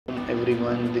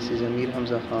everyone. This is Amir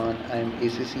Hamza Khan. I am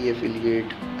ACC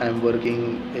affiliate. I am working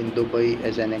in Dubai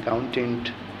as an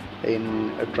accountant in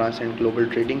a trans and global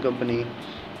trading company.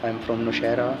 I am from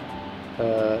Nushaira.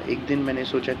 एक दिन मैंने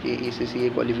सोचा कि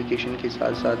ACCA qualification के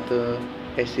साथ साथ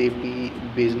SAP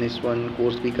business one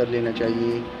course भी कर लेना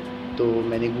चाहिए। तो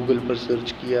मैंने गूगल पर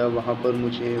सर्च किया, वहाँ पर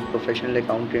मुझे प्रोफेशनल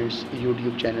अकाउंटेंट्स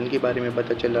यूट्यूब चैनल के बारे में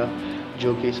पता चला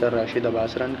जो कि सर राशिद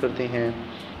अब्बास रन करते हैं।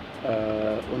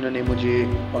 उन्होंने मुझे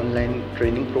ऑनलाइन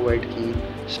ट्रेनिंग प्रोवाइड की,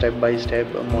 step by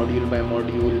step, module bye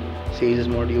module, sales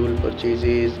module,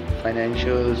 purchases,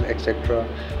 financials etcetera.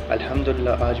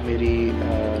 अल्हम्दुलिल्लाह आज मेरी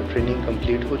ट्रेनिंग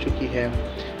कंप्लीट हो चुकी है।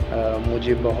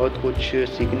 मुझे बहुत कुछ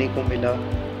सीखने को मिला,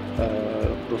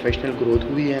 प्रोफेशनल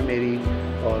ग्रोथ हुई है मेरी,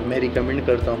 और मैं रिकमेंड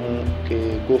करता हूँ कि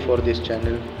go for this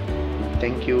channel.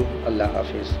 Thank you. अल्लाह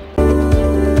हाफिज़।